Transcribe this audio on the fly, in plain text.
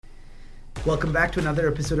Welcome back to another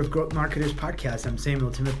episode of Growth Marketers Podcast. I'm Samuel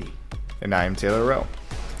Timothy. And I'm Taylor Rowe.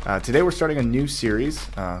 Today we're starting a new series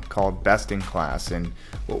called Best in Class, and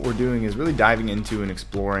what we're doing is really diving into and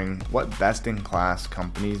exploring what best-in-class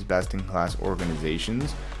companies, best-in-class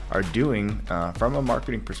organizations are doing from a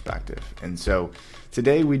marketing perspective. And so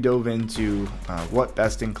today we dove into what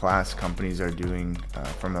best-in-class companies are doing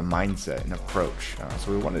from a mindset and approach.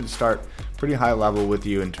 So we wanted to start pretty high level with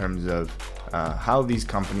you in terms of how these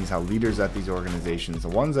companies, how leaders at these organizations, the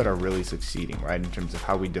ones that are really succeeding, right, in terms of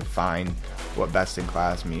how we define what best in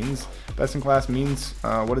class means. Best in class means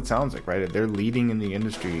what it sounds like, right? They're leading in the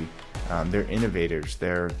industry, they're innovators,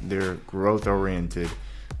 they're growth oriented,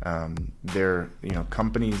 they're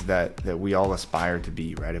companies that we all aspire to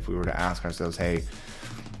be, right? If we were to ask ourselves, hey,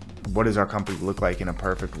 what does our company look like in a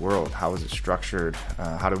perfect world? How is it structured?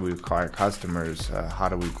 How do we acquire customers? How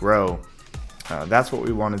do we grow? That's what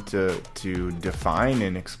we wanted to define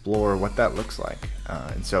and explore what that looks like.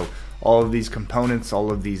 And so all of these components, all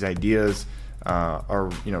of these ideas are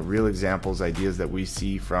real examples, ideas that we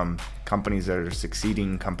see from companies that are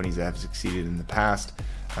succeeding, companies that have succeeded in the past.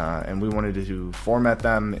 And we wanted to format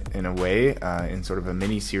them in a way, in sort of a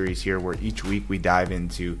mini series here, where each week we dive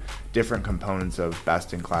into different components of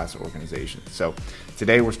best-in-class organizations. So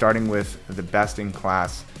today we're starting with the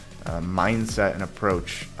best-in-class mindset and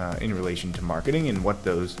approach in relation to marketing and what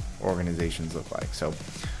those organizations look like. So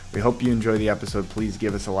we hope you enjoy the episode. Please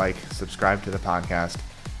give us a like, subscribe to the podcast.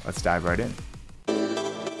 Let's dive right in.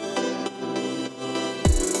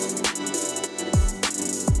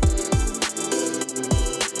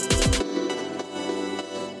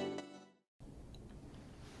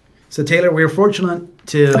 So Taylor, we're fortunate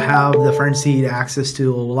to have the front seat access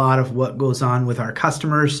to a lot of what goes on with our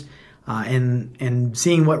customers. And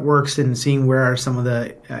seeing what works and seeing where are some of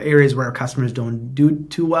the areas where our customers don't do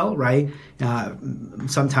too well, right?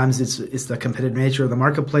 Sometimes it's the competitive nature of the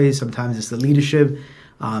marketplace. Sometimes it's the leadership.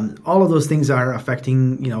 All of those things are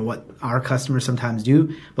affecting, what our customers sometimes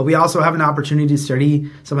do. But we also have an opportunity to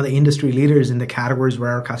study some of the industry leaders in the categories where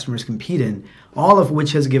our customers compete in, all of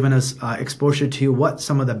which has given us exposure to what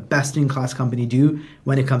some of the best-in-class company do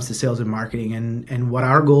when it comes to sales and marketing. And what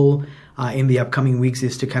our goal in the upcoming weeks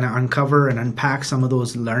is to kind of uncover and unpack some of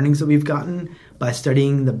those learnings that we've gotten by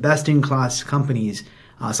studying the best-in-class companies,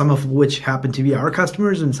 some of which happen to be our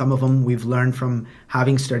customers, and some of them we've learned from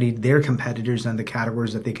having studied their competitors and the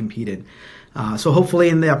categories that they compete in. So hopefully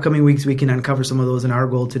in the upcoming weeks we can uncover some of those, and our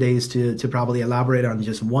goal today is to probably elaborate on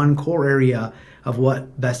just one core area of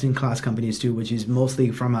what best-in-class companies do, which is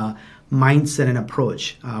mostly from a mindset and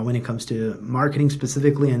approach when it comes to marketing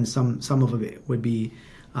specifically, and some of it would be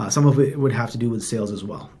some of it would have to do with sales as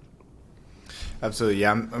well. Absolutely,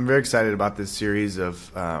 yeah. I'm very excited about this series of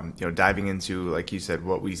diving into, like you said,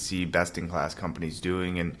 what we see best-in-class companies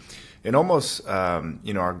doing, and almost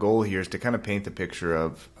our goal here is to kind of paint the picture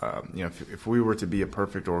of if we were to be a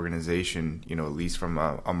perfect organization, at least from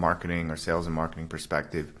a marketing or sales and marketing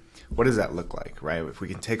perspective, what does that look like, right? If we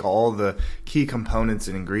can take all the key components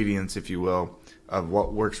and ingredients, if you will, of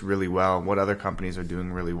what works really well, what other companies are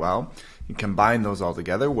doing really well, and combine those all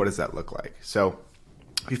together, what does that look like? So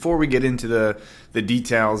before we get into the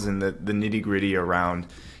details and the nitty-gritty around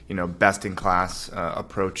best-in-class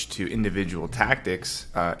approach to individual tactics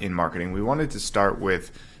in marketing, we wanted to start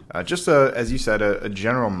with just as you said, a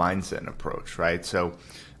general mindset and approach, right? So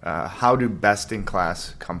how do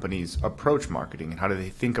best-in-class companies approach marketing, and how do they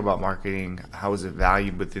think about marketing? How is it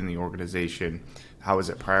valued within the organization? How is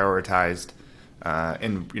it prioritized?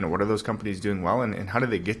 And what are those companies doing well, and how do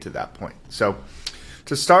they get to that point? So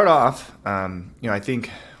to start off, I think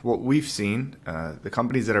what we've seen, the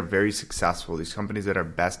companies that are very successful, these companies that are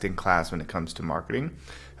best in class when it comes to marketing,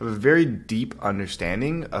 have a very deep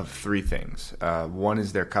understanding of three things. One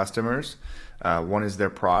is their customers, one is their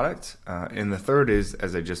product, and the third is,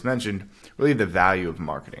 as I just mentioned, really the value of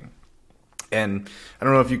marketing. And I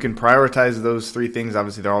don't know if you can prioritize those three things.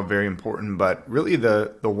 Obviously, they're all very important, but really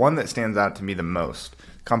the one that stands out to me the most,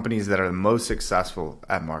 companies that are the most successful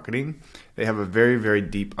at marketing, they have a very, very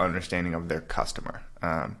deep understanding of their customer.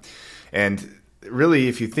 And really,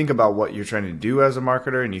 if you think about what you're trying to do as a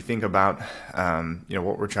marketer, and you think about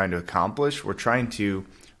what we're trying to accomplish, we're trying to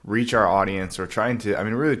reach our audience, we're trying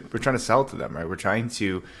to sell to them, right? We're trying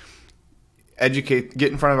to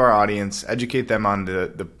get in front of our audience, educate them on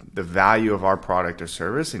the value of our product or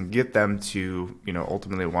service, and get them to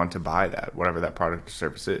ultimately want to buy that, whatever that product or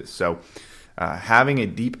service is. So having a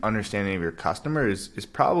deep understanding of your customer is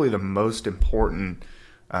probably the most important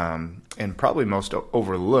and probably most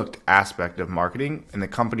overlooked aspect of marketing. And the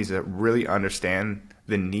companies that really understand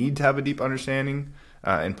the need to have a deep understanding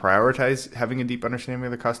and prioritize having a deep understanding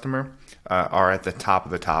of the customer are at the top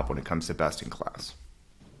of the top when it comes to best in class.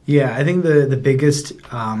 Yeah, I think the biggest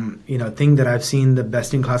thing that I've seen the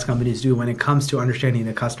best in class companies do when it comes to understanding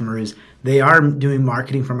the customer is they are doing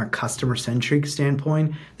marketing from a customer centric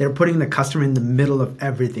standpoint. They're putting the customer in the middle of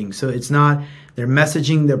everything. So it's not their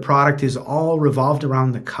messaging, their product is all revolved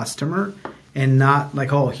around the customer and not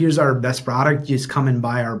like, oh, here's our best product, just come and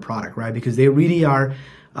buy our product, right? Because they really are.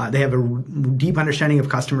 They have a deep understanding of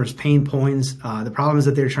customers' pain points, the problems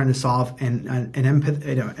that they're trying to solve, and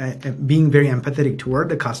being very empathetic toward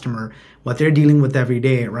the customer, what they're dealing with every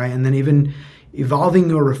day, right? And then even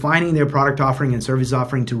evolving or refining their product offering and service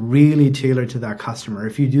offering to really tailor to that customer.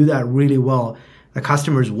 If you do that really well, the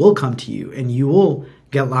customers will come to you, and you will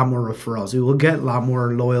get a lot more referrals. You will get a lot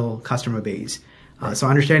more loyal customer base. So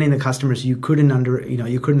understanding the customers, you couldn't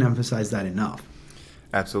emphasize that enough.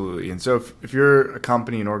 Absolutely. And so if you're a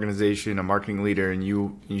company, an organization, a marketing leader, and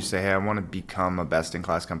you say, hey, I want to become a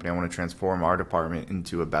best-in-class company, I want to transform our department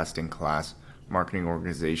into a best-in-class marketing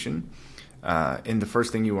organization, and the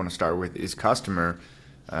first thing you want to start with is customer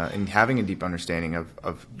and having a deep understanding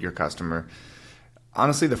of your customer.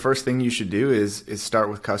 Honestly, the first thing you should do is start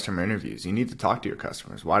with customer interviews. You need to talk to your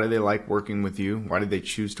customers. Why do they like working with you? Why did they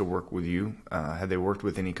choose to work with you? Have they worked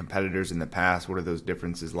with any competitors in the past? What are those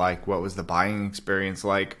differences like? What was the buying experience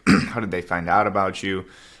like? How did they find out about you?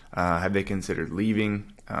 Have they considered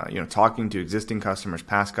leaving? Talking to existing customers,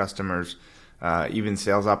 past customers, even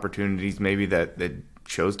sales opportunities maybe that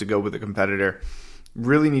chose to go with a competitor.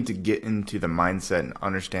 Really need to get into the mindset and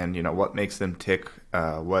understand, what makes them tick,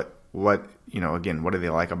 what do they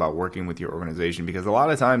like about working with your organization? Because a lot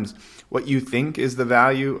of times what you think is the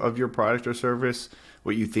value of your product or service,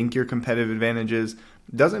 what you think your competitive advantage is,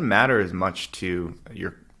 doesn't matter as much to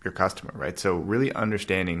your customer, right? So really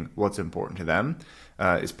understanding what's important to them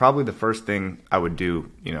is probably the first thing I would do,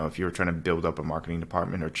 if you were trying to build up a marketing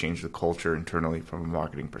department or change the culture internally from a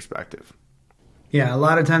marketing perspective. Yeah, a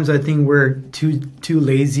lot of times I think we're too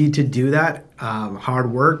lazy to do that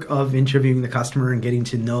hard work of interviewing the customer and getting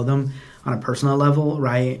to know them on a personal level,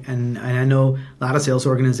 right? And I know a lot of sales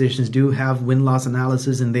organizations do have win-loss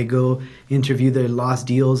analysis, and they go interview their lost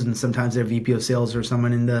deals, and sometimes their VP of sales or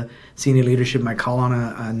someone in the senior leadership might call on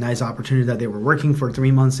a nice opportunity that they were working for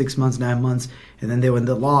 3 months, 6 months, 9 months, and then when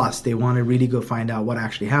they lost, they want to really go find out what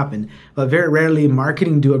actually happened. But very rarely,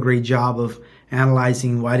 marketing do a great job of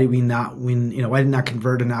analyzing why did we not win, why did not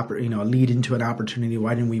convert a lead into an opportunity,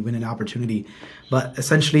 why didn't we win an opportunity? But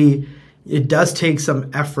essentially, it does take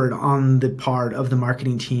some effort on the part of the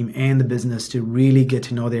marketing team and the business to really get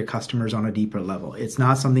to know their customers on a deeper level. It's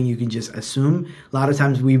not something you can just assume. A lot of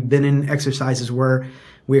times we've been in exercises where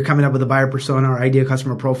we're coming up with a buyer persona or ideal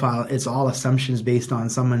customer profile. It's all assumptions based on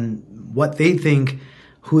what they think,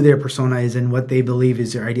 who their persona is, and what they believe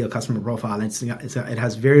is their ideal customer profile. It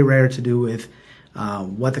has very rare to do with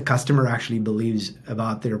what the customer actually believes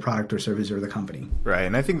about their product or service or the company. Right,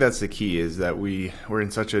 and I think that's the key, is that we're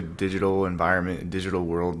in such a digital environment, a digital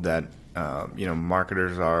world that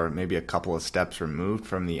marketers are maybe a couple of steps removed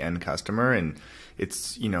from the end customer, and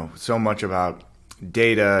it's so much about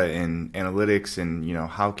data and analytics, and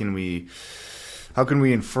how can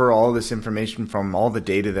we infer all this information from all the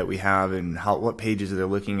data that we have, and what pages they're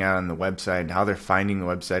looking at on the website, and how they're finding the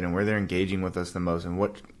website, and where they're engaging with us the most, and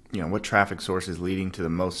what traffic source is leading to the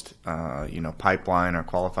most pipeline or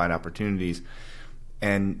qualified opportunities.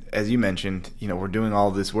 And as you mentioned, we're doing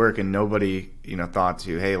all this work, and nobody thought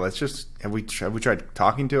to, hey, have we tried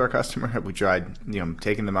talking to our customer? Have we tried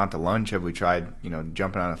taking them out to lunch? Have we tried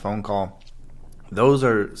jumping on a phone call? Those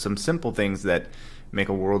are some simple things that make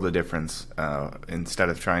a world of difference, instead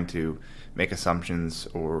of trying to make assumptions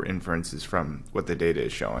or inferences from what the data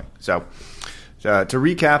is showing. So to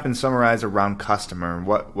recap and summarize around customer,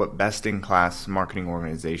 what best-in-class marketing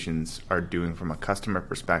organizations are doing from a customer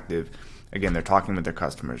perspective, again, they're talking with their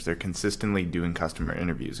customers. They're consistently doing customer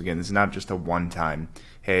interviews. Again, this is not just a one-time,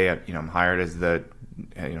 hey, I'm hired as the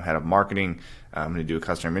head of marketing. I'm going to do a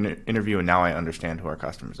customer interview, and now I understand who our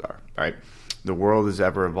customers are, right? The world is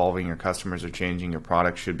ever evolving. Your customers are changing. Your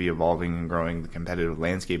product should be evolving and growing. The competitive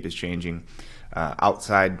landscape is changing.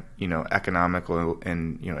 Outside, economical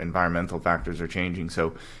and environmental factors are changing.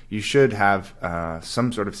 So you should have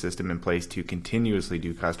some sort of system in place to continuously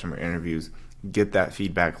do customer interviews, get that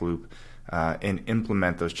feedback loop, and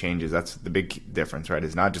implement those changes. That's the big difference, right?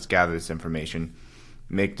 Is not just gather this information,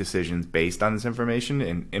 make decisions based on this information,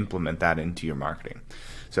 and implement that into your marketing.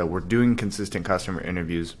 So we're doing consistent customer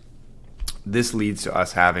interviews. This leads to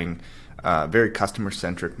us having very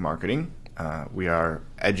customer-centric marketing. We are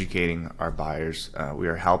educating our buyers. We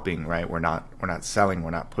are helping, right? We're not selling. We're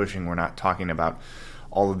not pushing. We're not talking about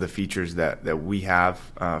all of the features that we have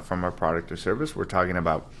from our product or service. We're talking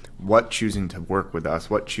about what choosing to work with us,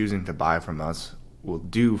 what choosing to buy from us will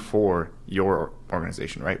do for your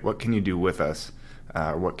organization, right? What can you do with us?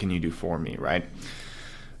 What can you do for me, right?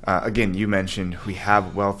 Again, you mentioned we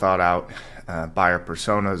have well thought out buyer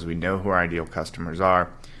personas. We know who our ideal customers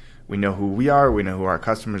are. We know who we are. We know who our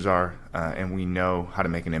customers are, and we know how to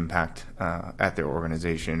make an impact at their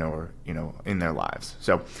organization or in their lives.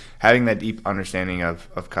 So, having that deep understanding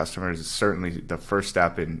of customers is certainly the first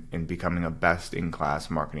step in becoming a best-in-class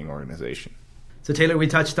marketing organization. So Taylor, we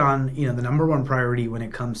touched on the number one priority when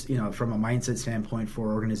it comes from a mindset standpoint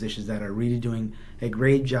for organizations that are really doing a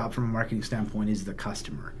great job from a marketing standpoint is the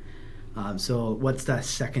customer. So what's that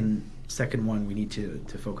second one we need to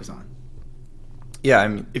focus on? Yeah, I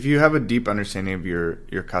mean, if you have a deep understanding of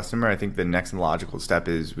your customer, I think the next logical step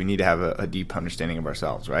is we need to have a deep understanding of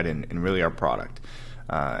ourselves, right, and really our product.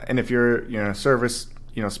 And if you're in a service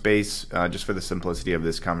space, just for the simplicity of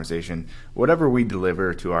this conversation, whatever we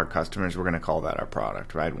deliver to our customers, we're going to call that our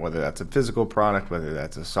product, right? Whether that's a physical product, whether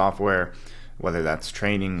that's a software, whether that's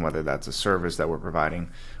training, whether that's a service that we're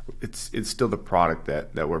providing, it's still the product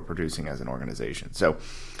that we're producing as an organization. So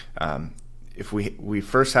if we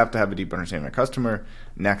first have to have a deep understanding of our customer,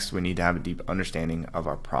 next we need to have a deep understanding of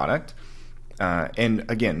our product. And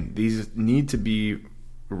again, these need to be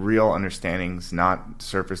real understandings, not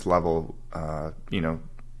surface level,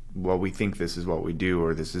 well, we think this is what we do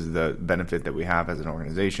or this is the benefit that we have as an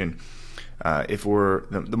organization. If we're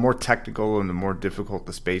the more technical and the more difficult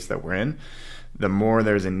the space that we're in, the more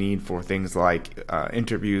there's a need for things like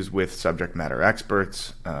interviews with subject matter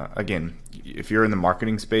experts. Again, if you're in the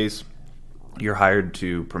marketing space, you're hired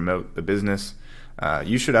to promote the business.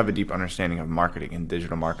 You should have a deep understanding of marketing and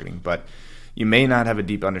digital marketing, but you may not have a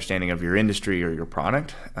deep understanding of your industry or your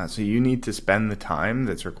product. So you need to spend the time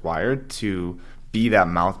that's required to be that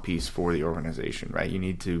mouthpiece for the organization, right? You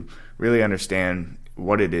need to really understand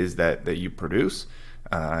what it is that you produce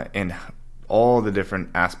and all the different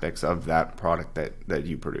aspects of that product that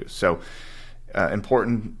you produce. So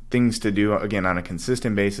important things to do, again, on a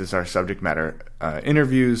consistent basis are subject matter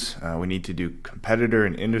interviews. We need to do competitor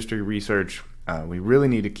and industry research. We really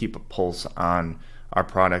need to keep a pulse on our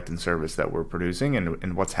product and service that we're producing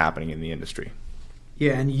and what's happening in the industry.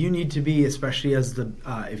 Yeah, and you need to be, especially as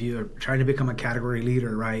if you're trying to become a category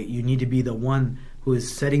leader, right, you need to be the one who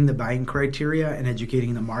is setting the buying criteria and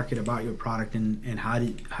educating the market about your product and how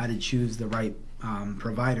to choose the right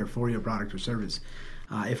provider for your product or service.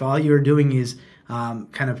 If all you're doing is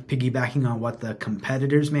kind of piggybacking on what the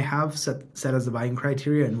competitors may have set as the buying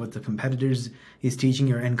criteria and what the competitors is teaching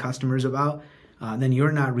your end customers about, then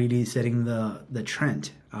you're not really setting the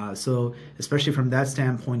trend. So especially from that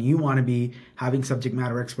standpoint, you want to be having subject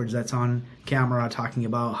matter experts that's on camera talking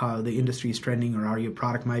about how the industry is trending or how your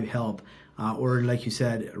product might help. Or like you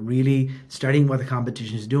said, really studying what the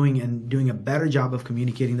competition is doing and doing a better job of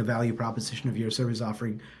communicating the value proposition of your service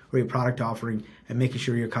offering or your product offering and making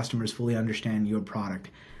sure your customers fully understand your product.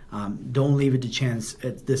 Don't leave it to chance.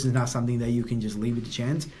 This is not something that you can just leave it to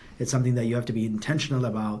chance. It's something that you have to be intentional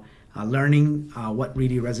about learning what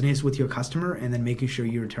really resonates with your customer and then making sure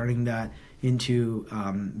you're turning that into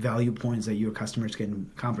value points that your customers can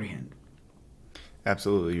comprehend.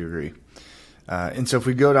 Absolutely, you agree. And so if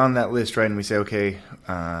we go down that list, right, and we say, okay,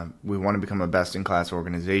 we want to become a best-in-class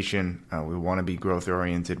organization. We want to be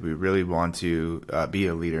growth-oriented. We really want to be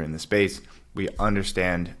a leader in the space. We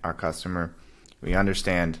understand our customer. We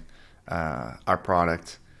understand our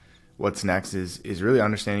product. What's next is really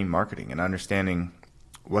understanding marketing and understanding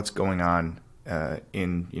what's going on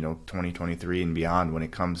in 2023 and beyond when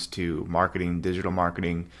it comes to marketing, digital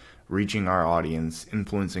marketing, reaching our audience,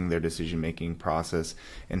 influencing their decision-making process,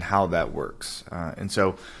 and how that works. And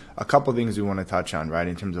so a couple of things we want to touch on, right,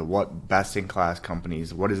 in terms of what best-in-class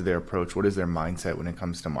companies, what is their approach, what is their mindset when it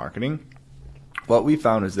comes to marketing. What we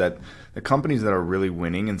found is that the companies that are really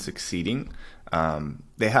winning and succeeding,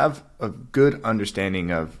 they have a good understanding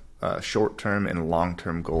of short-term and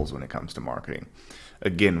long-term goals when it comes to marketing.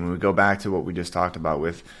 Again, when we go back to what we just talked about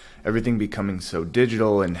with everything becoming so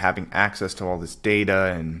digital and having access to all this data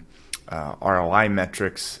and ROI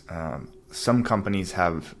metrics, some companies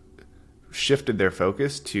have shifted their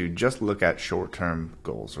focus to just look at short-term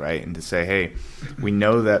goals, right? And to say, hey, we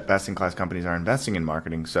know that best-in-class companies are investing in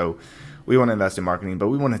marketing, so we want to invest in marketing, but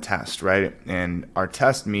we want to test, right? And our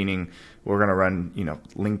test meaning we're going to run,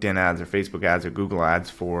 LinkedIn ads or Facebook ads or Google ads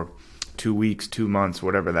for 2 weeks, 2 months,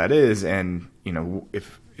 whatever that is, and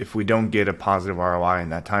if we don't get a positive ROI in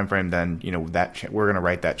that time frame, then we're going to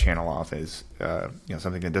write that channel off as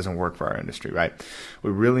something that doesn't work for our industry, right?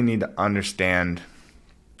 We really need to understand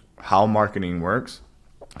how marketing works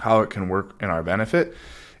how it can work in our benefit,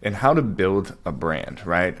 and how to build a brand,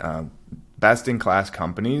 right? Best in class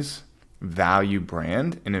companies value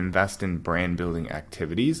brand and invest in brand building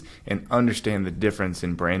activities and understand the difference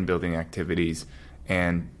in brand building activities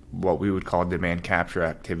and what we would call demand capture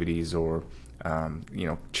activities, or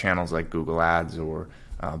channels like Google Ads, or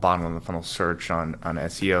bottom of the funnel search on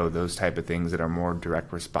SEO, those type of things that are more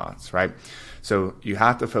direct response, right? So you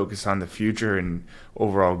have to focus on the future and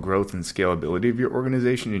overall growth and scalability of your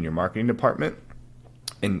organization and your marketing department.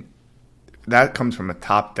 And that comes from a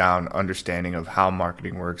top-down understanding of how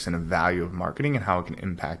marketing works and a value of marketing and how it can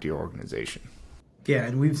impact your organization. Yeah,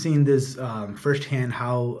 and we've seen this firsthand,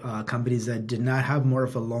 how companies that did not have more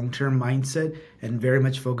of a long-term mindset and very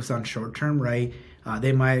much focus on short-term, right?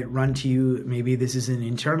 They might run to you. Maybe this is an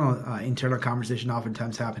internal conversation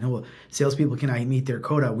oftentimes happen. Well, salespeople cannot meet their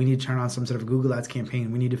quota. We need to turn on some sort of Google Ads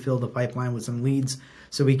campaign. We need to fill the pipeline with some leads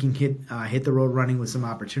so we can hit the road running with some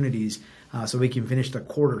opportunities, so we can finish the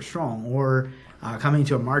quarter strong. Or coming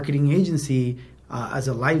to a marketing agency as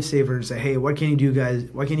a lifesaver and say, hey, what can you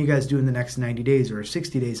guys do in the next 90 days or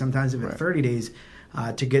 60 days, sometimes even 30 days,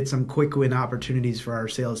 to get some quick win opportunities for our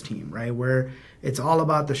sales team, right? Where it's all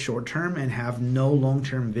about the short term and have no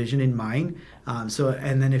long-term vision in mind.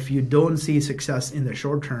 And then if you don't see success in the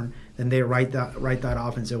short term, then they write that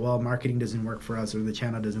off and say, well, marketing doesn't work for us, or the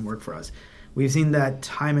channel doesn't work for us. We've seen that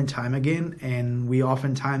time and time again, and we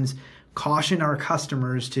oftentimes caution our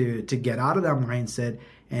customers to get out of that mindset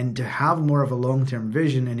and to have more of a long-term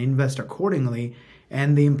vision and invest accordingly,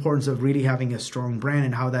 and the importance of really having a strong brand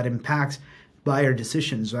and how that impacts buyer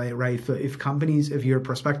decisions, right? If your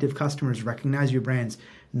prospective customers recognize your brands,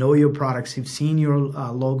 know your products, have seen your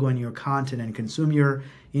logo and your content and consume your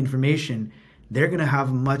information, they're going to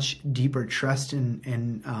have much deeper trust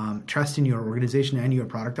and trust in your organization and your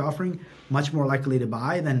product offering, much more likely to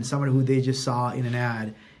buy than someone who they just saw in an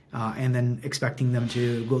ad and then expecting them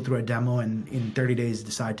to go through a demo and in 30 days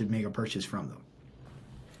decide to make a purchase from them.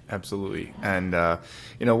 Absolutely. And,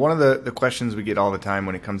 one of the questions we get all the time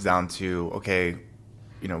when it comes down to, okay,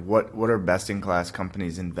 what are best-in-class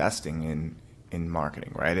companies investing in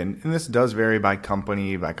marketing, right? And this does vary by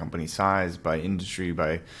company size, by industry,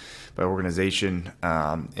 by organization.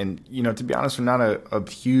 And, to be honest, we're not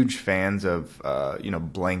a huge fans of,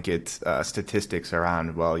 blanket statistics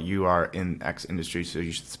around, well, you are in X industry, so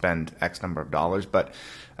you should spend X number of dollars. But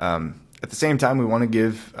at the same time, we want to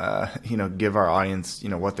give our audience,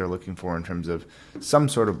 what they're looking for in terms of some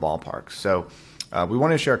sort of ballpark. So we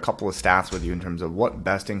want to share a couple of stats with you in terms of what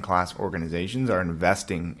best-in-class organizations are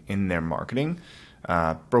investing in their marketing,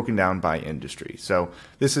 broken down by industry. So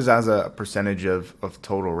this is as a percentage of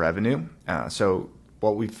total revenue. So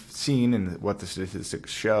what we've seen and what the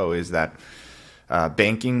statistics show is that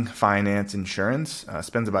banking, finance, insurance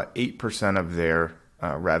spends about 8% of their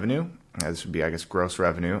revenue. This would be, I guess, gross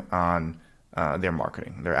revenue on their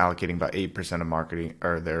marketing. They're allocating about 8% of marketing,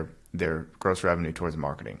 or their gross revenue towards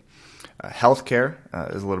marketing. Healthcare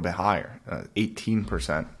is a little bit higher.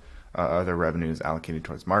 18% of their revenue is allocated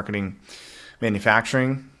towards marketing.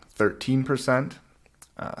 Manufacturing, 13%.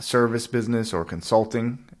 Service business or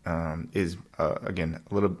consulting is, again,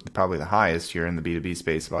 probably the highest here in the B2B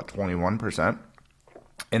space, about 21%.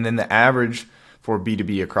 And then the average for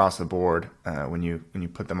B2B across the board, when you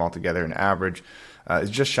put them all together, an average is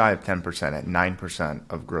just shy of 10% at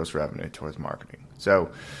 9% of gross revenue towards marketing.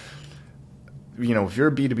 So, if you're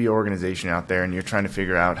a B2B organization out there and you're trying to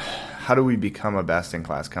figure out how do we become a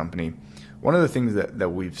best-in-class company, one of the things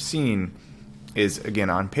that we've seen is, again,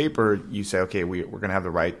 on paper, you say, okay, we're going to have the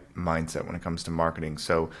right mindset when it comes to marketing.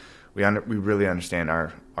 So we really understand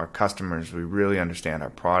our customers. We really understand our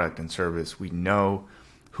product and service. We know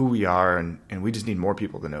who we are, and we just need more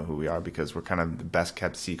people to know who we are because we're kind of the best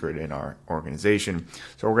kept secret in our organization.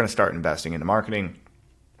 So we're going to start investing into marketing.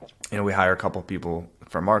 We hire a couple people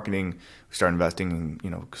for marketing. We start investing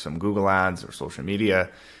in some Google Ads or social media.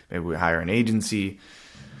 Maybe we hire an agency,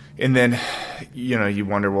 and then you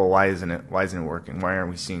wonder, well, why isn't it working? Why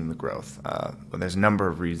aren't we seeing the growth? Well, there's a number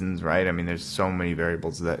of reasons, right? I mean, there's so many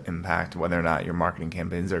variables that impact whether or not your marketing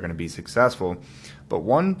campaigns are going to be successful. But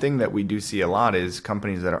one thing that we do see a lot is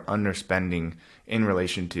companies that are underspending in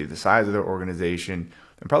relation to the size of their organization,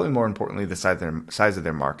 and probably more importantly, the size of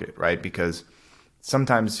their market, right? Because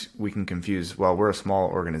sometimes we can confuse, well, we're a small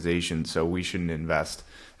organization, so we shouldn't invest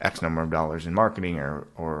X number of dollars in marketing,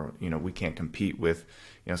 or we can't compete with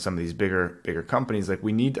some of these bigger companies. Like,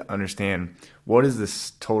 we need to understand what is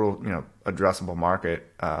this total addressable market,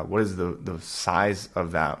 what is the size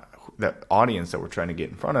of that audience that we're trying to get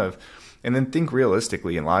in front of, and then think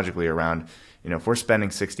realistically and logically around, if we're spending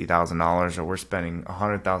 $60,000 or we're spending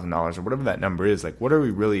 $100,000 or whatever that number is, like what are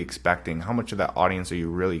we really expecting? How much of that audience are you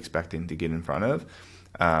really expecting to get in front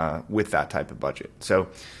of with that type of budget? So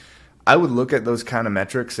I would look at those kind of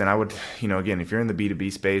metrics, and I would, again, if you're in the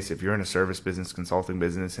B2B space, if you're in a service business, consulting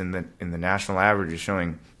business, and the national average is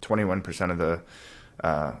showing 21% of the,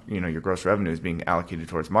 your gross revenue is being allocated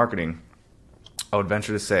towards marketing, I would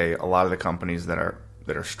venture to say a lot of the companies that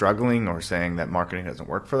are struggling or saying that marketing doesn't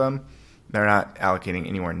work for them, they're not allocating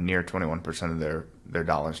anywhere near 21% of their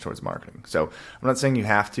dollars towards marketing. So I'm not saying you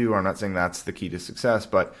have to, or I'm not saying that's the key to success,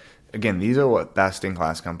 but again, these are what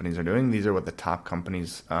best-in-class companies are doing. These are what the top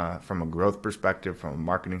companies, from a growth perspective, from a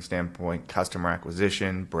marketing standpoint, customer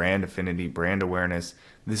acquisition, brand affinity, brand awareness,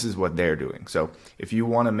 this is what they're doing. So if you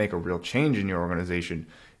want to make a real change in your organization,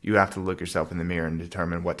 you have to look yourself in the mirror and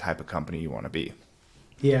determine what type of company you want to be.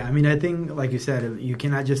 Yeah, I mean, I think, like you said, you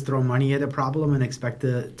cannot just throw money at a problem and expect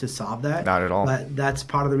to solve that. Not at all. But that's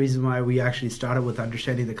part of the reason why we actually started with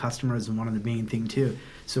understanding the customer as one of the main thing too.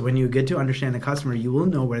 So when you get to understand the customer, you will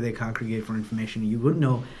know where they congregate for information. You would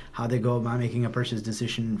know how they go about making a purchase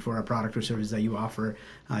decision for a product or service that you offer.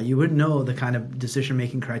 You would know the kind of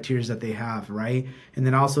decision-making criteria that they have, right? And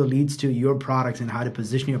then also leads to your products and how to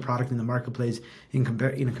position your product in the marketplace in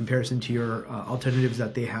comparison to your alternatives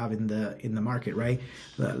that they have in the market, right?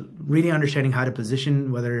 Really understanding how to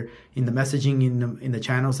position, whether in the messaging, in the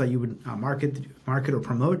channels that you would market or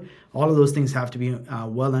promote, all of those things have to be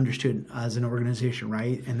well understood as an organization,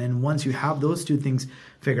 right? And then once you have those two things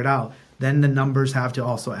figured out, then the numbers have to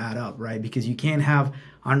also add up, right? Because you can't have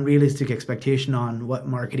unrealistic expectation on what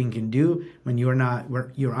marketing can do when you're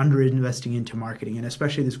under investing into marketing. And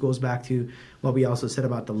especially this goes back to what we also said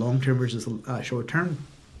about the long term versus short term.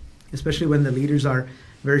 Especially when the leaders are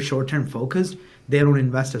very short term focused, they don't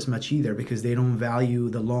invest as much either because they don't value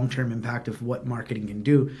the long-term impact of what marketing can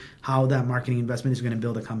do, how that marketing investment is going to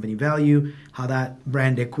build a company value, how that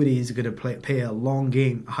brand equity is going to play a long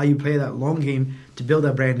game, how you play that long game to build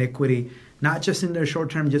that brand equity, not just in the short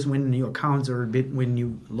term, just win new accounts or win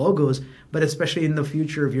new logos, but especially in the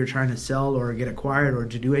future if you're trying to sell or get acquired or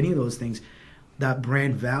to do any of those things, that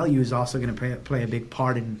brand value is also going to play a big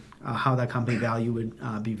part in how that company value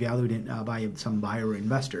would be valued by some buyer or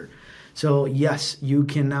investor. So yes, you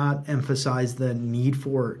cannot emphasize the need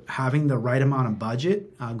for having the right amount of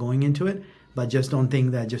budget going into it, but just don't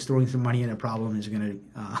think that just throwing some money at a problem is going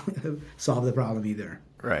to solve the problem either.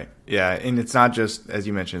 Right. Yeah. And it's not just, as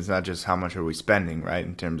you mentioned, it's not just how much are we spending, right?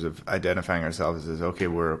 In terms of identifying ourselves as, okay,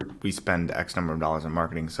 we spend X number of dollars in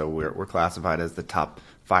marketing, so we're classified as the top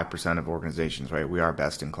 5% of organizations, right? We are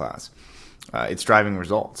best in class. It's driving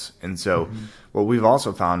results. And so what we've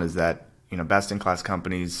also found is that, best in class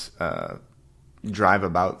companies drive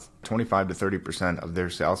about 25 to 30% of their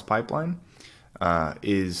sales pipeline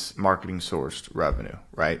is marketing sourced revenue,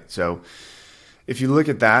 right? So if you look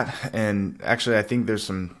at that, and actually I think there's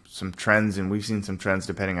some trends, and we've seen some trends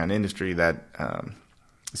depending on industry that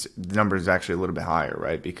the number is actually a little bit higher,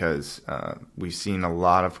 right? Because we've seen a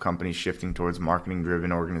lot of companies shifting towards marketing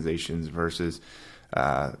driven organizations versus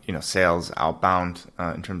sales outbound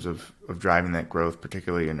in terms of driving that growth,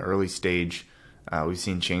 particularly in early stage. We've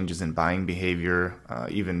seen changes in buying behavior.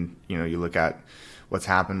 Even, you look at what's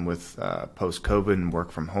happened with post-COVID and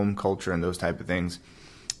work from home culture and those type of things,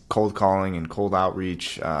 cold calling and cold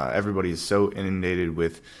outreach. Everybody is so inundated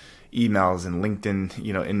with emails and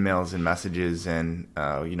LinkedIn, in-mails and messages. And,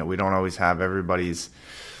 we don't always have everybody's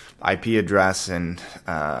IP address and,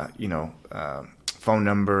 phone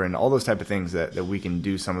number and all those type of things that we can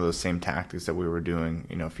do some of those same tactics that we were doing,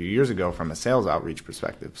 a few years ago from a sales outreach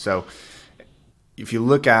perspective. So if you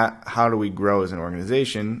look at how do we grow as an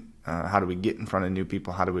organization, how do we get in front of new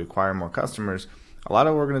people, how do we acquire more customers, a lot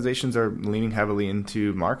of organizations are leaning heavily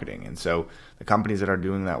into marketing. And so the companies that are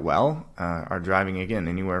doing that well are driving, again,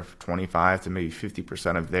 anywhere from 25 to maybe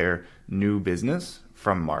 50% of their new business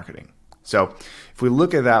from marketing. So if we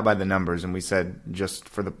look at that by the numbers, and we said, just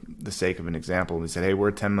for the sake of an example, we said, hey, we're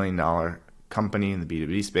a $10 million company in the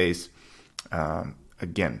B2B space.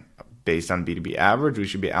 Again, based on B2B average, we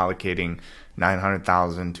should be allocating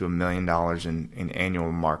 $900,000 to $1 million in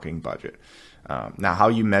annual marketing budget. Now, how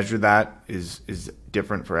you measure that is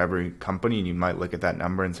different for every company, and you might look at that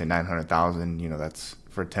number and say $900,000. That's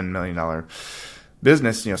for a $10 million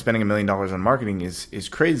business. Spending $1 million on marketing is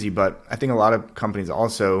crazy, but I think a lot of companies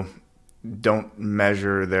also don't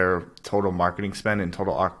measure their total marketing spend and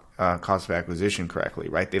total cost of acquisition correctly,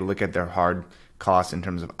 right? They look at their hard costs in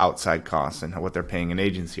terms of outside costs and what they're paying an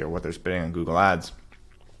agency or what they're spending on Google Ads,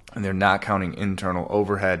 and they're not counting internal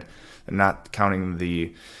overhead. They're not counting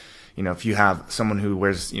the if you have someone who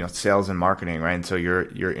wears, sales and marketing, right? And so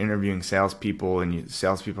you're interviewing salespeople, and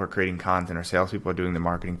salespeople are creating content, or salespeople are doing the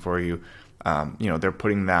marketing for you. They're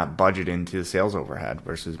putting that budget into sales overhead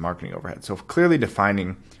versus marketing overhead. So clearly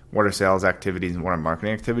defining what are sales activities and what are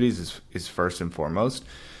marketing activities is first and foremost.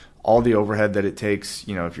 All the overhead that it takes,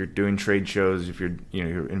 if you're doing trade shows, if you're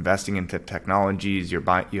investing into technologies, you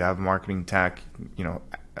have marketing tech,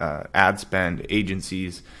 ad spend,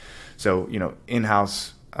 agencies, so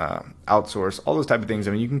in-house, outsource, all those type of things.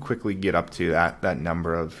 I mean, you can quickly get up to that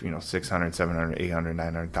number of $600, $700,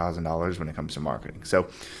 $800, $900,000 when it comes to marketing. So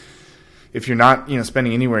if you're not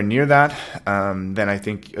spending anywhere near that, then I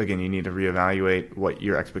think, again, you need to reevaluate what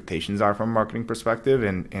your expectations are from a marketing perspective,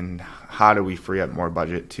 and how do we free up more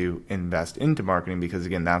budget to invest into marketing, because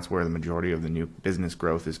again, that's where the majority of the new business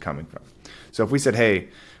growth is coming from. So if we said, hey,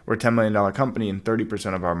 we're a $10 million company and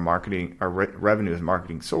 30% of our revenue is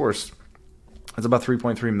marketing sourced, that's about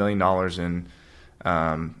 $3.3 million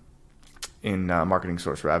in marketing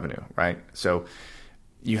source revenue, right? So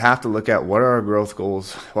you have to look at what are our growth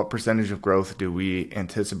goals, what percentage of growth do we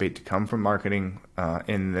anticipate to come from marketing,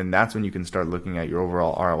 and then that's when you can start looking at your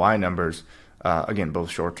overall ROI numbers, again, both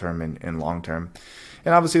short-term and long-term.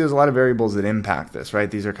 And obviously there's a lot of variables that impact this, right?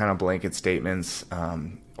 These are kind of blanket statements.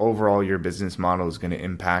 Overall, your business model is going to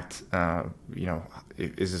impact,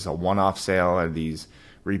 is this a one-off sale? Are these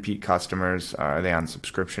repeat customers? Are they on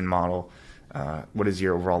subscription model? What is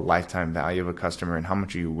your overall lifetime value of a customer, and how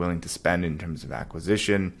much are you willing to spend in terms of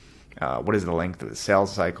acquisition? What is the length of the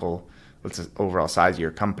sales cycle? What's the overall size of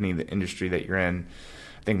your company, the industry that you're in?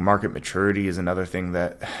 I think market maturity is another thing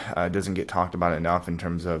that doesn't get talked about enough in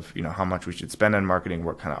terms of how much we should spend on marketing,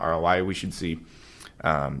 what kind of ROI we should see.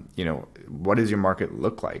 What does your market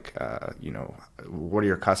look like? What do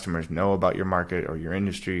your customers know about your market or your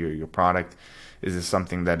industry or your product? Is this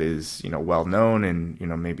something that is, well known and,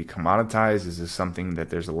 maybe commoditized? Is this something that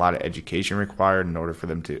there's a lot of education required in order for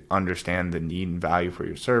them to understand the need and value for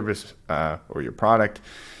your service or your product?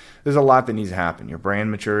 There's a lot that needs to happen. Your brand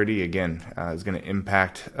maturity, again, is going to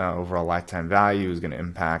impact overall lifetime value, is going to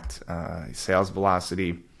impact sales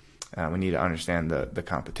velocity. We need to understand the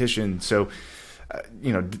competition. So,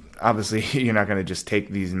 obviously you're not going to just take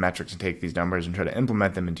these metrics and take these numbers and try to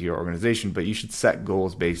implement them into your organization, but you should set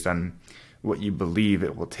goals based on what you believe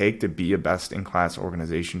it will take to be a best-in-class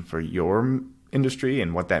organization for your industry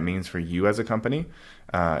and what that means for you as a company.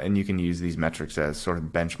 And you can use these metrics as sort of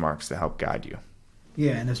benchmarks to help guide you.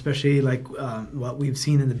 Yeah, and especially like what we've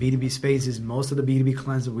seen in the B2B space is most of the B2B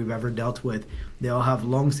clients that we've ever dealt with, they all have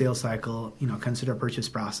long sales cycle, consider purchase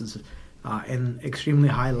process, and extremely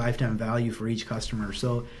high lifetime value for each customer.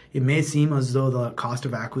 So it may seem as though the cost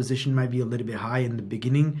of acquisition might be a little bit high in the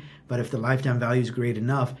beginning, but if the lifetime value is great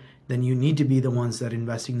enough, then you need to be the ones that are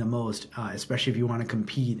investing the most, especially if you want to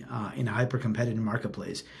compete in a hyper-competitive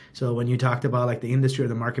marketplace. So when you talked about like the industry or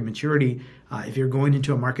the market maturity, if you're going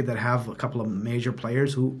into a market that have a couple of major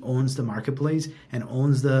players who owns the marketplace and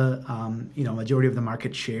owns the majority of the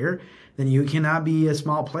market share, then you cannot be a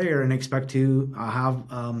small player and expect to have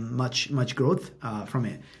much growth from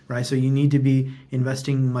it, right? So you need to be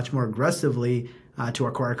investing much more aggressively to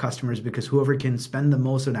acquire customers, because whoever can spend the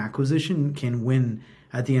most on acquisition can win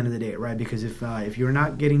at the end of the day, right? Because if you're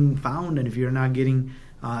not getting found and if you're not getting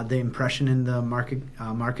the impression in the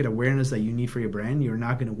market awareness that you need for your brand, you're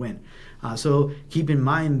not going to win. So keep in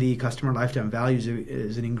mind the customer lifetime value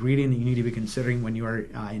is an ingredient that you need to be considering when you are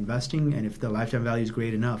investing. And if the lifetime value is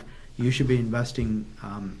great enough, you should be investing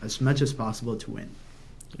as much as possible to win.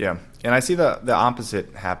 Yeah, and I see the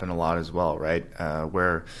opposite happen a lot as well, right?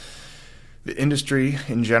 Where the industry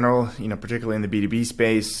in general, particularly in the B2B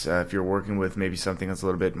space, if you're working with maybe something that's a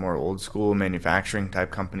little bit more old school manufacturing type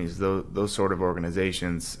companies, those sort of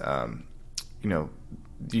organizations,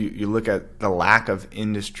 you look at the lack of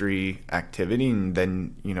industry activity, and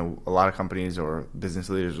then, a lot of companies or business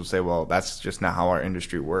leaders will say, well, that's just not how our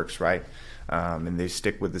industry works, right? And they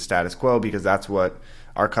stick with the status quo because that's what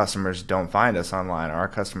our customers don't find us online, or our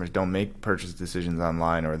customers don't make purchase decisions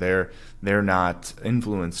online, or they're not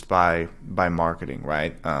influenced by marketing,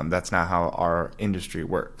 right? That's not how our industry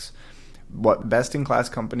works. What best-in-class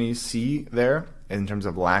companies see there in terms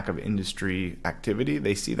of lack of industry activity,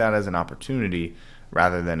 they see that as an opportunity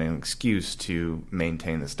rather than an excuse to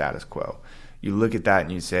maintain the status quo. You look at that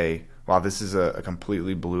and you say, wow, this is a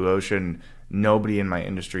completely blue ocean. Nobody in my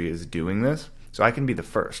industry is doing this, so I can be the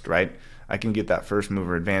first, right? I can get that first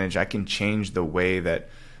mover advantage. I can change the way that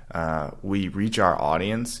we reach our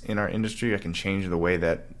audience in our industry. I can change the way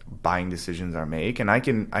that buying decisions are made, and I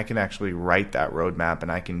can actually write that roadmap, and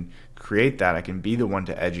I can create that. I can be the one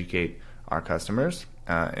to educate our customers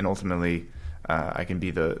and ultimately I can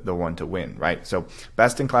be the one to win, right? So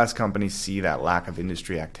best-in-class companies see that lack of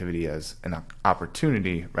industry activity as an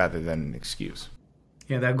opportunity rather than an excuse.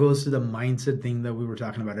 Yeah, that goes to the mindset thing that we were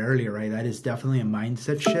talking about earlier, right? That is definitely a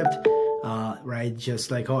mindset shift, right?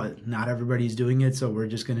 Just like, oh, not everybody's doing it, so we're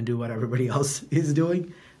just going to do what everybody else is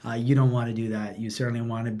doing. You don't want to do that. You certainly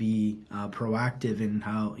want to be proactive in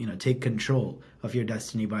how, take control of your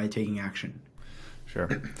destiny by taking action. Sure.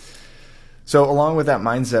 So along with that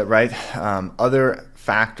mindset, right, other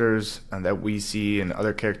factors that we see and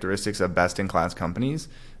other characteristics of best-in-class companies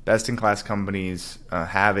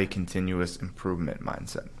have a continuous improvement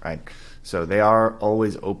mindset, right? So they are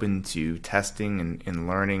always open to testing and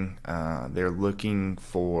learning. They're looking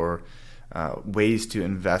for ways to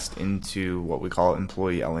invest into what we call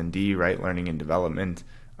employee L&D, right, learning and development.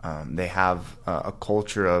 They have a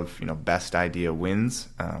culture of best idea wins.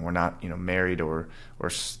 We're not married or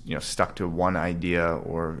stuck to one idea,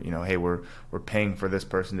 or hey, we're paying for this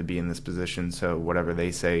person to be in this position, so whatever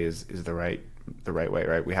they say is the right way,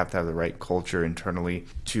 right? We have to have the right culture internally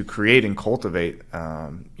to create and cultivate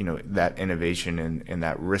that innovation and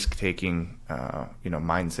that risk taking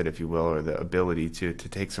mindset, if you will, or the ability to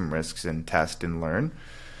take some risks and test and learn.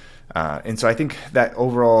 And so I think that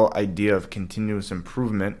overall idea of continuous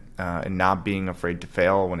improvement and not being afraid to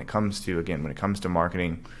fail when it comes to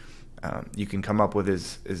marketing, you can come up with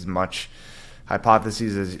as much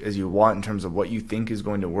hypotheses as you want in terms of what you think is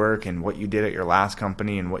going to work and what you did at your last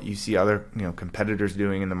company and what you see other competitors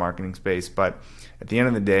doing in the marketing space. But at the end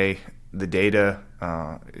of the day, the data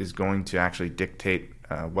is going to actually dictate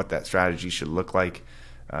what that strategy should look like.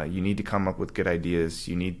 You need to come up with good ideas.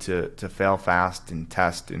 You need to fail fast and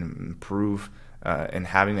test and improve, and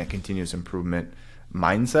having that continuous improvement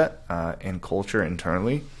mindset and culture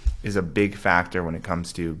internally is a big factor when it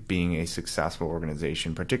comes to being a successful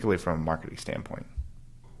organization, particularly from a marketing standpoint.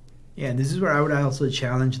 Yeah, and this is where I would also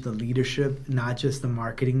challenge the leadership, not just the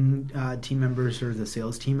marketing team members or the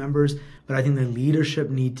sales team members, but I think the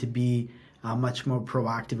leadership need to be much more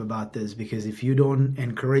proactive about this, because if you don't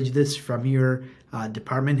encourage this from your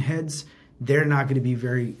department heads, they're not going to be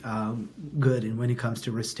very good when it comes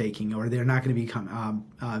to risk taking, or they're not going to become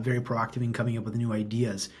very proactive in coming up with new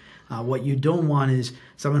ideas. What you don't want is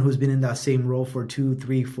someone who's been in that same role for 2,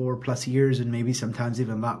 3, 4+ years, and maybe sometimes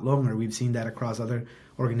even a lot longer. We've seen that across other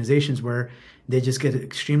organizations where they just get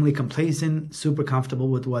extremely complacent, super comfortable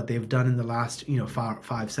with what they've done in the last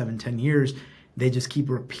 5, 7, 10 years. They just keep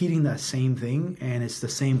repeating that same thing, and it's the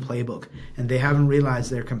same playbook. And they haven't realized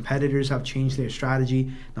their competitors have changed their strategy,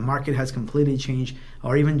 the market has completely changed,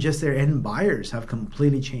 or even just their end buyers have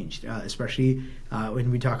completely changed, especially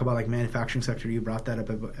when we talk about like manufacturing sector. You brought that up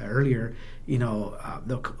earlier.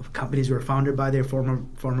 The companies were founded by their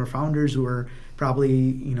former founders, who were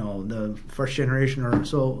probably the first generation or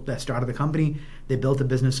so that started the company. They built a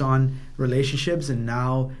business on relationships, and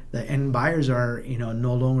now the end buyers are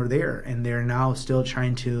no longer there, and they're now still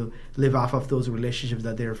trying to live off of those relationships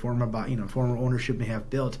that their former ownership may have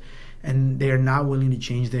built, and they are not willing to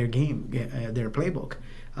change their game, their playbook.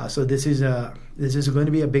 So this is going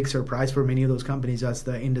to be a big surprise for many of those companies as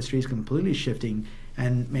the industry is completely shifting,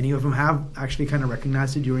 and many of them have actually kind of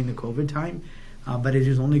recognized it during the COVID time. But it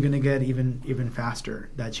is only going to get even faster.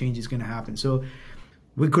 That change is going to happen. So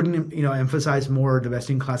we couldn't emphasize more the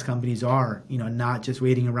best-in-class companies are not just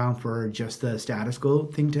waiting around for just the status quo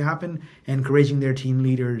thing to happen, encouraging their team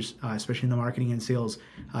leaders, especially in the marketing and sales,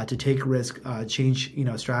 to take risk, change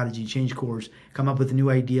strategy, change course, come up with new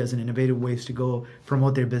ideas and innovative ways to go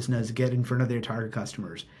promote their business, get in front of their target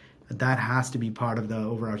customers. That has to be part of the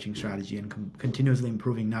overarching strategy, and continuously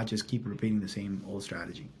improving, not just keep repeating the same old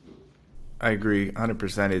strategy. I agree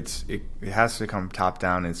 100%. It has to come top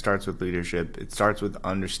down. It starts with leadership. It starts with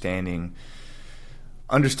understanding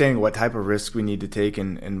what type of risk we need to take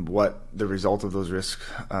and what the result of those risks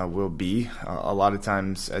will be. A lot of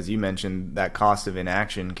times, as you mentioned, that cost of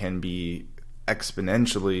inaction can be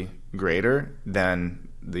exponentially greater than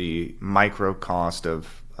the micro cost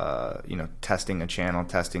of testing a channel,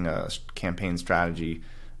 testing a campaign strategy.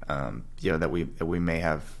 That we may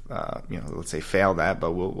have, let's say failed at,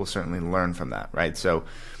 but we'll certainly learn from that, right? So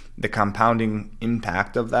the compounding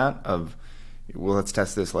impact of that, let's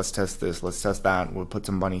test this, let's test that, we'll put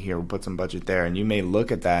some money here, we'll put some budget there, and you may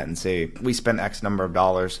look at that and say, we spent X number of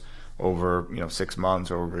dollars over 6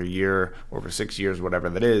 months, or over a year, over 6 years, whatever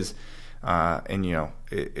that is, and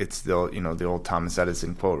it's still the old Thomas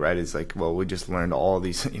Edison quote, right? It's like, well, we just learned all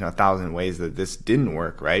these 1,000 ways that this didn't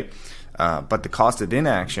work, right? But the cost of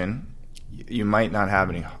inaction, you might not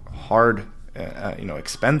have any hard,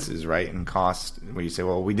 expenses, right? And costs where you say,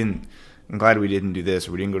 well, we didn't I'm glad we didn't do this,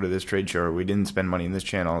 or we didn't go to this trade show, or we didn't spend money in this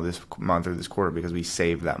channel this month or this quarter because we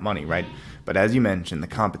saved that money, right? But as you mentioned, the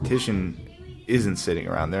competition isn't sitting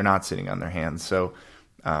around. They're not sitting on their hands. So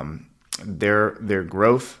their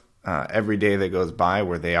growth every day that goes by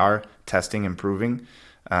where they are testing, improving,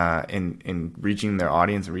 in reaching their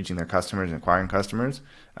audience and reaching their customers and acquiring customers,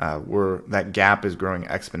 that gap is growing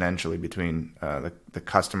exponentially between the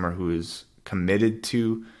customer who is committed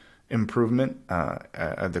to improvement,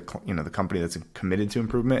 the company that's committed to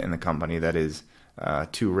improvement, and the company that is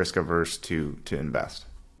too risk averse to invest.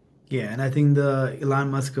 Yeah, and I think the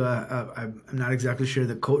Elon Musk, I'm not exactly sure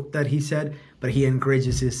the quote that he said, but he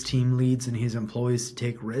encourages his team leads and his employees to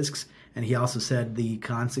take risks. And he also said the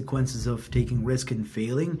consequences of taking risk and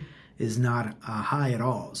failing is not high at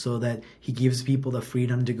all. So that he gives people the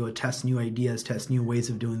freedom to go test new ideas, test new ways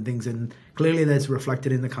of doing things. And clearly that's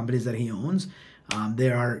reflected in the companies that he owns.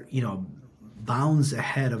 They are, bounds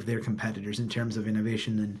ahead of their competitors in terms of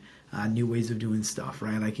innovation and new ways of doing stuff,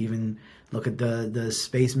 right? Like even look at the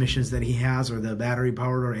space missions that he has, or the battery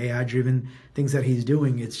powered or AI driven things that he's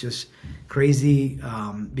doing. It's just crazy,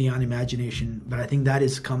 beyond imagination. But I think that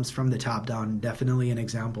comes from the top down. Definitely an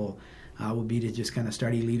example would be to just kind of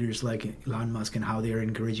study leaders like Elon Musk and how they're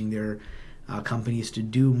encouraging their companies to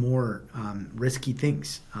do more risky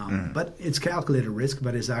things. But it's calculated risk,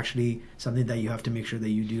 but it's actually something that you have to make sure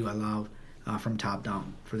that you do allow from top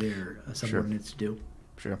down for their subordinates to do.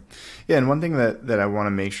 Sure. Yeah, and one thing that I want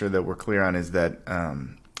to make sure that we're clear on is that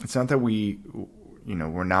it's not that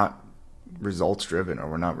we're not results driven or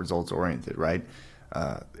we're not results oriented, right?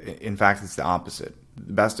 In fact, it's the opposite.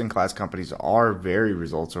 The best in class companies are very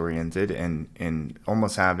results oriented and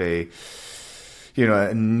almost have a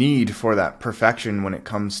need for that perfection when it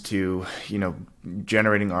comes to,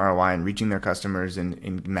 generating ROI and reaching their customers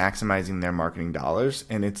and maximizing their marketing dollars.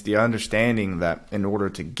 And it's the understanding that in order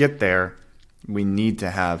to get there, we need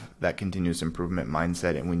to have that continuous improvement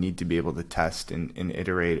mindset, and we need to be able to test and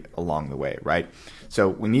iterate along the way, right? So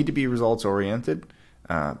we need to be results oriented,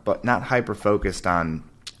 but not hyper focused on,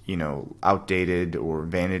 outdated or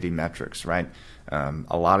vanity metrics, right?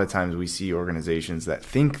 A lot of times we see organizations that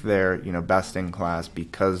think they're, best in class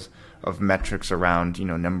because of metrics around,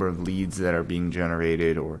 number of leads that are being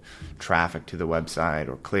generated, or traffic to the website,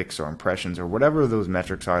 or clicks or impressions, or whatever those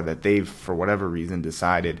metrics are that they've, for whatever reason,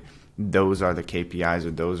 decided those are the KPIs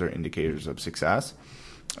or those are indicators of success.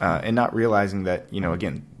 And not realizing that,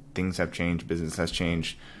 again, things have changed, business has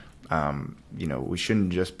changed. We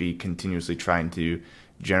shouldn't just be continuously trying to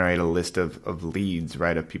generate a list of leads,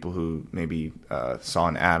 right, of people who maybe saw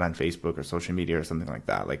an ad on Facebook or social media or something like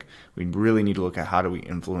that. Like, we really need to look at how do we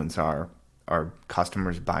influence our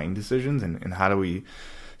customers' buying decisions, and how do we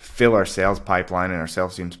fill our sales pipeline and our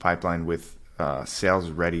sales team's pipeline with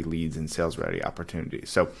sales-ready leads and sales-ready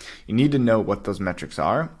opportunities. So you need to know what those metrics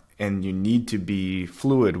are, and you need to be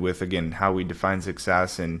fluid with, again, how we define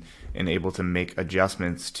success and able to make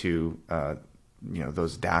adjustments to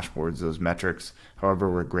those dashboards, those metrics,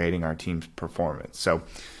 however we're grading our team's performance. So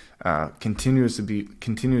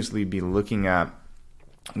continuously be looking at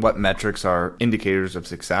what metrics are indicators of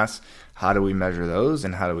success, how do we measure those,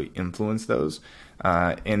 and how do we influence those,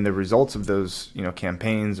 and the results of those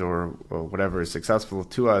campaigns or whatever is successful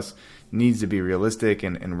to us needs to be realistic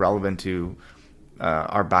and relevant to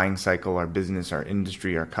our buying cycle, our business, our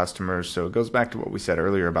industry, our customers. So it goes back to what we said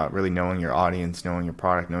earlier about really knowing your audience, knowing your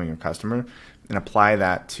product, knowing your customer, and apply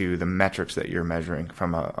that to the metrics that you're measuring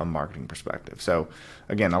from a marketing perspective. So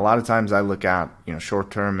again, a lot of times I look at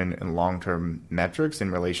short-term and long-term metrics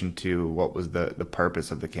in relation to what was the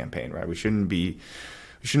purpose of the campaign, right? We shouldn't be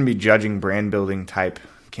judging brand building type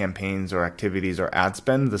campaigns or activities or ad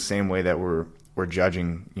spend the same way that we're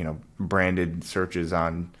judging branded searches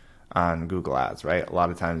on Google Ads, right? A lot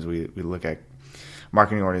of times we look at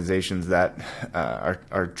marketing organizations that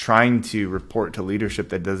are trying to report to leadership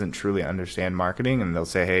that doesn't truly understand marketing, and they'll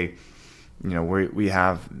say, hey, we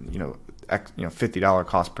have $50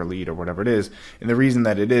 cost per lead or whatever it is, and the reason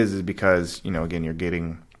that it is because again, you're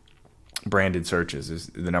getting branded searches is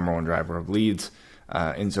the number one driver of leads,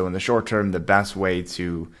 and so in the short term, the best way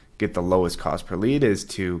to get the lowest cost per lead is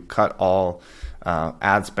to cut all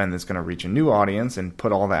ad spend that's going to reach a new audience and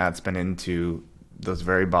put all the ad spend into those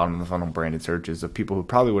very bottom of the funnel branded searches of people who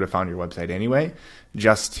probably would have found your website anyway,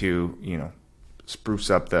 just to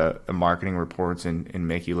spruce up the marketing reports and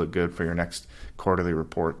make you look good for your next quarterly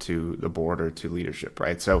report to the board or to leadership,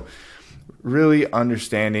 right? So really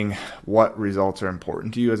understanding what results are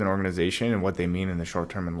important to you as an organization and what they mean in the short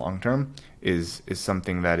term and long term is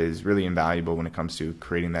something that is really invaluable when it comes to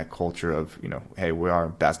creating that culture of, hey, we are a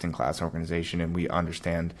best in class organization and we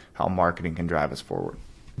understand how marketing can drive us forward.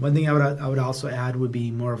 One thing I would also add would be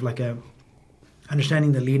more of like a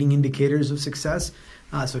understanding the leading indicators of success.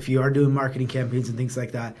 So if you are doing marketing campaigns and things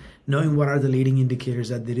like that, knowing what are the leading indicators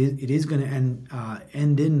that it is going to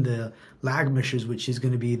end in the lag measures, which is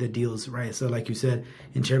going to be the deals, right? So like you said,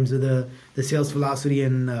 in terms of the sales velocity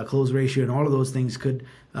and close ratio and all of those things could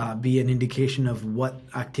be an indication of what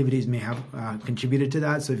activities may have contributed to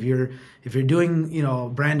that. So if you're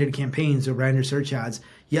doing branded campaigns or branded search ads,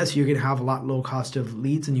 yes, you're going to have a lot low cost of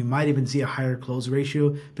leads, and you might even see a higher close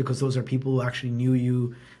ratio because those are people who actually knew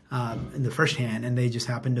you in the first hand, and they just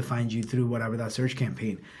happen to find you through whatever that search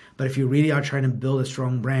campaign. But if you really are trying to build a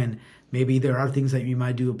strong brand, maybe there are things that you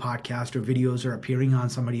might do, a podcast or videos or appearing on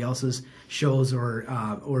somebody else's shows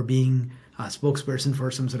or being a spokesperson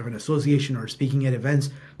for some sort of an association or speaking at events,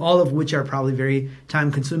 all of which are probably very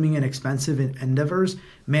time consuming and expensive endeavors,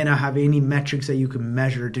 may not have any metrics that you can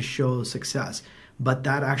measure to show success. But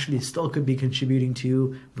that actually still could be contributing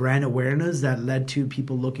to brand awareness that led to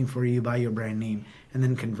people looking for you by your brand name and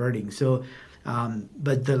then converting. So,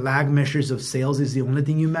 but the lag measures of sales is the only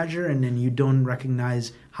thing you measure, and then you don't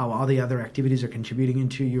recognize how all the other activities are contributing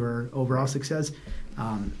into your overall success.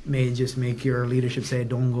 May just make your leadership say,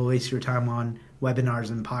 don't go waste your time on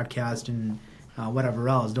webinars and podcasts and whatever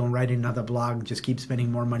else. Don't write another blog. Just keep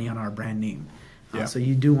spending more money on our brand name. So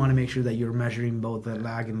you do want to make sure that you're measuring both the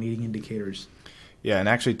lag and leading indicators. Yeah, and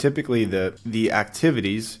actually typically the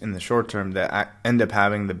activities in the short term that end up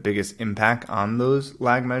having the biggest impact on those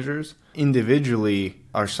lag measures individually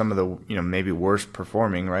are some of the maybe worst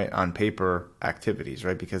performing, right, on paper activities,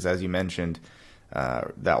 right? Because as you mentioned,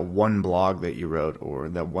 that one blog that you wrote or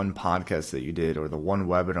that one podcast that you did or the one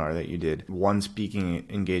webinar that you did, one speaking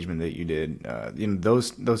engagement that you did,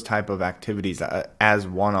 those type of activities as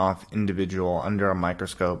one-off individual under a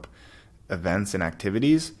microscope events and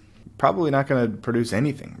activities probably not going to produce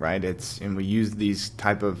anything, right? And we use these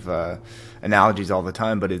type of analogies all the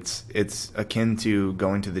time, but it's akin to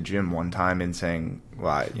going to the gym one time and saying,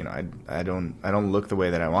 well, I don't look the way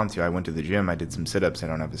that I want to. I went to the gym, I did some sit-ups, I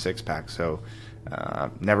don't have a six-pack, so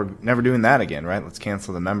never doing that again, right? Let's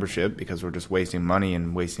cancel the membership because we're just wasting money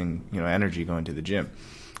and wasting energy going to the gym.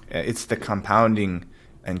 It's the compounding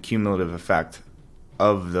and cumulative effect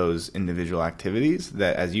of those individual activities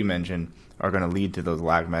that, as you mentioned, are going to lead to those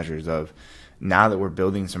lag measures of now that we're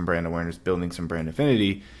building some brand awareness, building some brand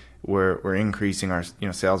affinity, we're increasing our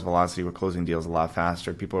sales velocity, we're closing deals a lot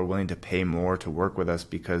faster. People are willing to pay more to work with us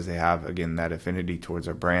because they have, again, that affinity towards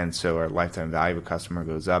our brand. So our lifetime value of a customer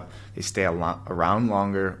goes up. They stay around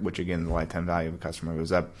longer, which again, the lifetime value of a customer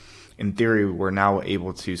goes up. In theory, we're now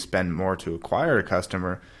able to spend more to acquire a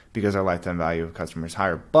customer because our lifetime value of a customer is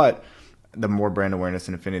higher. But the more brand awareness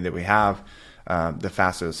and affinity that we have, the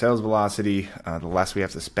faster the sales velocity, the less we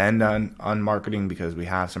have to spend on marketing because we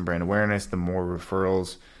have some brand awareness, the more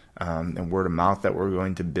referrals and word of mouth that we're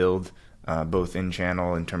going to build, both in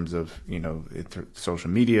channel in terms of social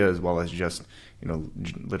media as well as just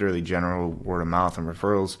literally general word of mouth and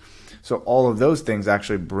referrals. So all of those things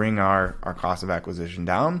actually bring our cost of acquisition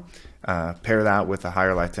down. Pair that with a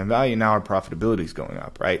higher lifetime value, now our profitability is going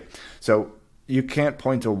up, right? So you can't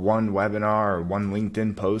point to one webinar or one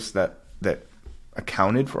LinkedIn post that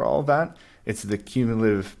accounted for all of that. It's the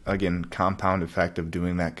cumulative, again, compound effect of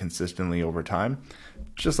doing that consistently over time.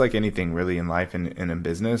 Just like anything really in life and in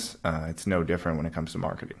business, it's no different when it comes to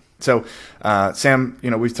marketing. So, Sam,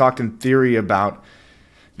 we've talked in theory about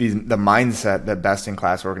the mindset that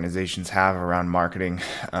best-in-class organizations have around marketing.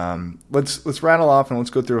 Let's rattle off and let's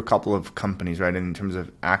go through a couple of companies, right, in terms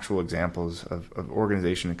of actual examples of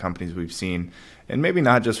organization and companies we've seen, and maybe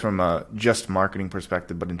not just from a just marketing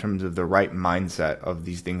perspective, but in terms of the right mindset of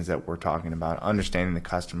these things that we're talking about, understanding the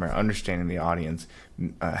customer, understanding the audience,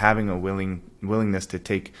 having a willingness to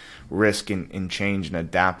take risk and change and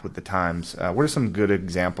adapt with the times. What are some good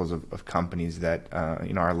examples of companies that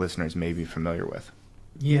our listeners may be familiar with?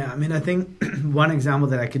 Yeah, I mean, I think one example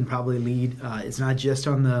that I can probably lead, it's not just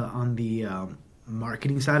on the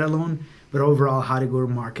marketing side alone, but overall how to go to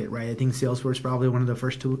market, right? I think Salesforce is probably one of the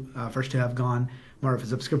first to have gone more of a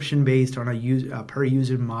subscription based on a per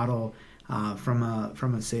user model from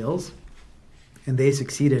a sales, and they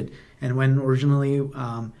succeeded. And when originally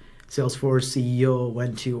Salesforce CEO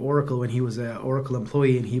went to Oracle when he was an Oracle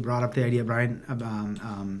employee, and he brought up the idea,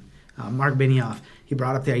 Mark Benioff, he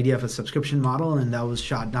brought up the idea of a subscription model, and that was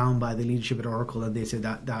shot down by the leadership at Oracle, and they said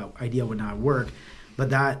that idea would not work.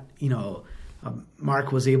 But that,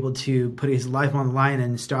 Mark was able to put his life on the line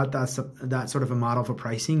and start that sort of a model for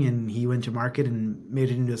pricing, and he went to market and made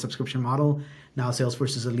it into a subscription model. Now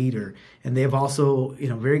Salesforce is a leader, and they've also,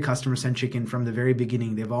 very customer centric, and from the very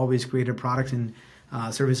beginning, they've always created products and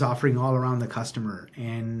service offering all around the customer,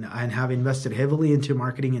 and have invested heavily into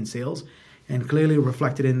marketing and sales, and clearly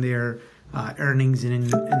reflected in their earnings and in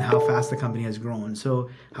how fast the company has grown. So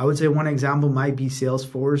I would say one example might be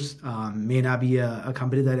Salesforce. May not be a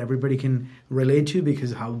company that everybody can relate to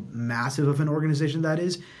because of how massive of an organization that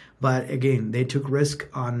is. But again, they took risk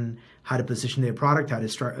on how to position their product, how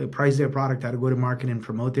to price their product, how to go to market and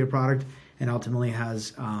promote their product, and ultimately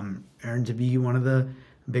has earned to be one of the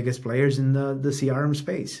biggest players in the CRM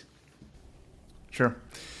space. Sure.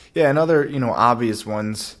 Yeah, and other, obvious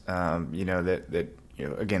ones,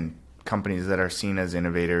 again, companies that are seen as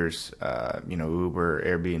innovators, Uber,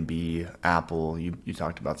 Airbnb, Apple, you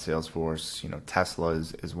talked about Salesforce, Tesla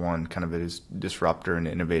is one kind of a disruptor and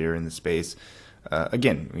innovator in the space.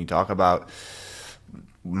 Again, when you talk about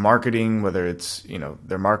marketing, whether it's,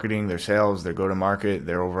 their marketing, their sales, their go-to-market,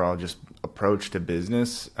 their overall just approach to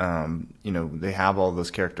business, they have all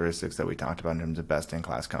those characteristics that we talked about in terms of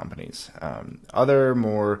best-in-class companies. Other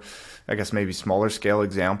more, I guess, maybe smaller scale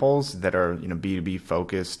examples that are, B2B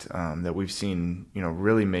focused, that we've seen,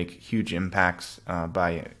 really make huge impacts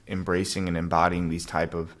by embracing and embodying these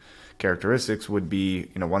type of characteristics would be,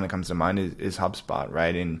 one that comes to mind is HubSpot,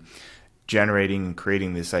 right? And generating and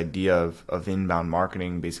creating this idea of inbound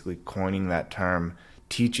marketing, basically coining that term,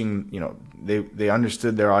 teaching, they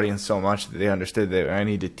understood their audience so much that they understood that I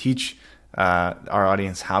need to teach our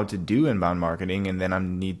audience how to do inbound marketing, and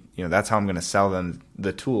then that's how I'm going to sell them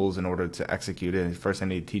the tools in order to execute it. First, I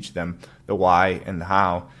need to teach them the why and the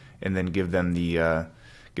how, and then give them the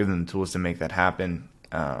tools to make that happen.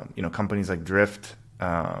 Companies like Drift,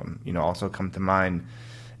 also come to mind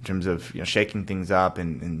in terms of shaking things up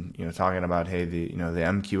and talking about, hey, the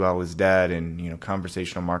MQL is dead, and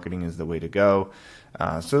conversational marketing is the way to go.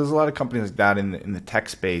 So there's a lot of companies like that in the tech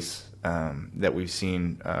space that we've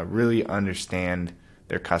seen really understand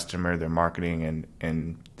their customer, their marketing,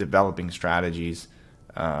 and developing strategies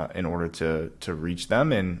in order to reach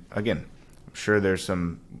them. And again, I'm sure there's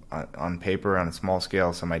some on paper, on a small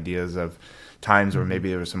scale, some ideas of times where maybe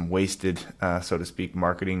there was some wasted, so to speak,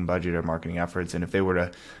 marketing budget or marketing efforts. And if they were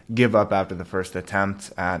to give up after the first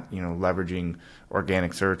attempt at, leveraging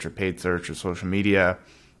organic search or paid search or social media,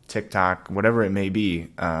 TikTok, whatever it may be,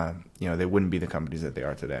 they wouldn't be the companies that they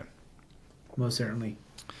are today. Most certainly.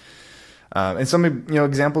 And some,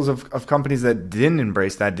 examples of companies that didn't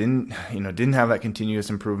embrace that, didn't have that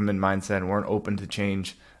continuous improvement mindset, weren't open to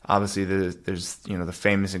change. Obviously, there's the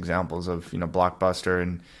famous examples of,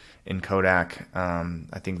 Blockbuster and Kodak.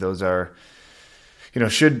 I think those are,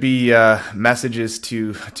 should be messages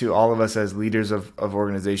to all of us as leaders of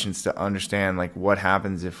organizations to understand like what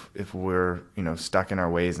happens if we're stuck in our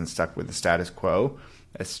ways and stuck with the status quo.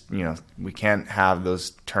 We can't have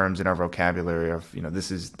those terms in our vocabulary of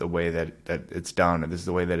this is the way that it's done, or this is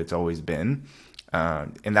the way that it's always been.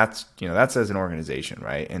 And that's as an organization,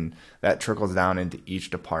 right? And that trickles down into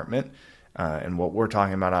each department. And what we're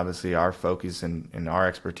talking about, obviously, our focus and our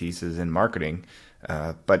expertise is in marketing,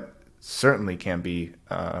 but certainly can't be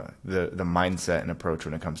the mindset and approach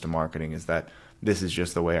when it comes to marketing is that this is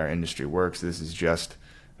just the way our industry works. This is just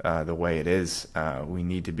the way it is. We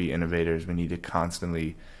need to be innovators. We need to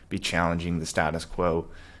constantly be challenging the status quo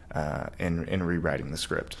and rewriting the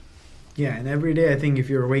script. Yeah, and every day I think if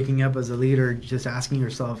you're waking up as a leader, just asking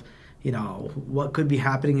yourself, what could be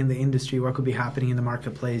happening in the industry, what could be happening in the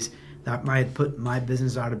marketplace that might put my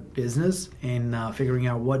business out of business, and figuring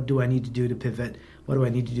out what do I need to do to pivot, what do I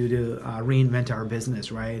need to do to reinvent our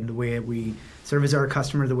business, right? And the way we service our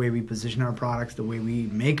customer, the way we position our products, the way we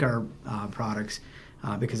make our products,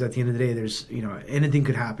 because at the end of the day, there's anything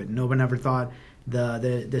could happen. No one ever thought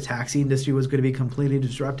the taxi industry was going to be completely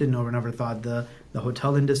disrupted. No one ever thought the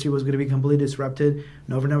hotel industry was going to be completely disrupted.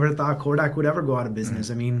 No one ever thought Kodak would ever go out of business.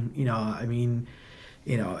 Mm-hmm.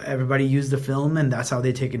 Everybody used the film, and that's how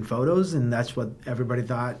they taken photos, and that's what everybody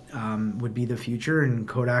thought would be the future. And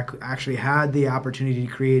Kodak actually had the opportunity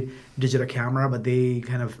to create digital camera, but they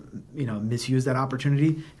kind of misused that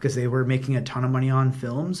opportunity because they were making a ton of money on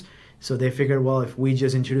films. So they figured, well, if we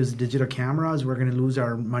just introduce digital cameras, we're going to lose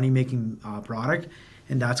our money-making product,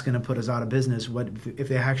 and that's going to put us out of business. What if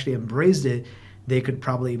they actually embraced it? They could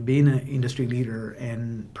probably be an industry leader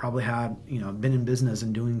and probably have been in business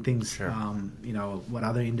and doing things, sure. What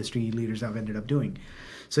other industry leaders have ended up doing.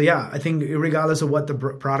 So yeah, I think regardless of what the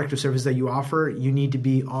product or service that you offer, you need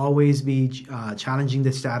to always be challenging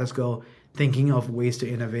the status quo, thinking of ways to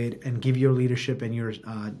innovate, and give your leadership and your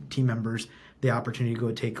team members the opportunity to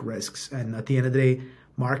go take risks. And at the end of the day,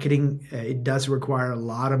 marketing, it does require a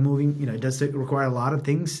lot of it does require a lot of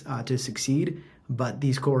things to succeed. But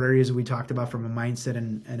these core areas we talked about from a mindset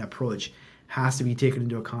and approach has to be taken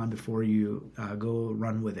into account before you go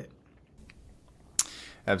run with it.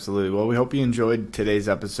 Absolutely. Well, we hope you enjoyed today's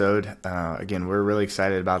episode. Again, we're really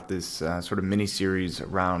excited about this sort of mini-series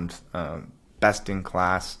around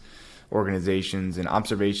best-in-class organizations and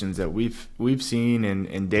observations that we've seen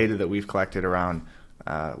and data that we've collected around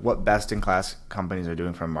what best-in-class companies are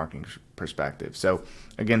doing from a marketing perspective. So,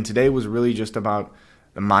 again, today was really just about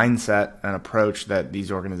the mindset and approach that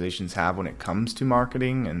these organizations have when it comes to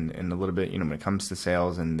marketing and a little bit, when it comes to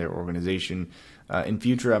sales and their organization. In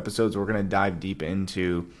future episodes, we're going to dive deep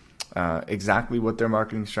into exactly what their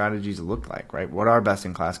marketing strategies look like, right? What are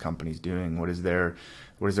best-in-class companies doing? What does their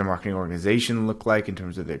marketing organization look like in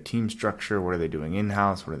terms of their team structure? What are they doing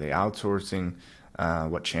in-house? What are they outsourcing?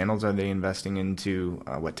 What channels are they investing into?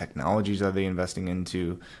 What technologies are they investing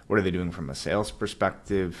into? What are they doing from a sales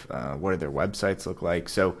perspective? What do their websites look like?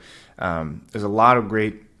 So there's a lot of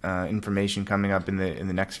great information coming up in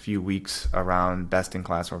the next few weeks around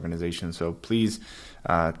best-in-class organizations. So please,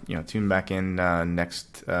 tune back in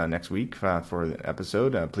next week for the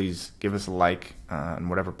episode. Please give us a like on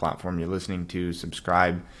whatever platform you're listening to.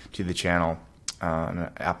 Subscribe to the channel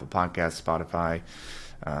on Apple Podcasts, Spotify,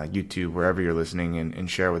 YouTube, wherever you're listening, and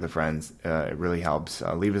share with a friend. It really helps.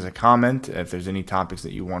 Leave us a comment if there's any topics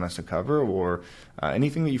that you want us to cover or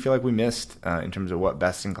anything that you feel like we missed in terms of what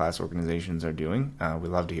best-in-class organizations are doing. We'd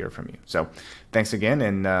love to hear from you. So thanks again,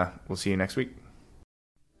 and we'll see you next week.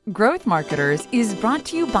 Growth Marketers is brought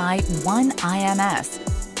to you by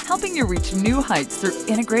OneIMS, helping you reach new heights through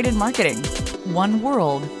integrated marketing. One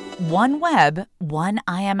world, one web, one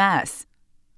IMS.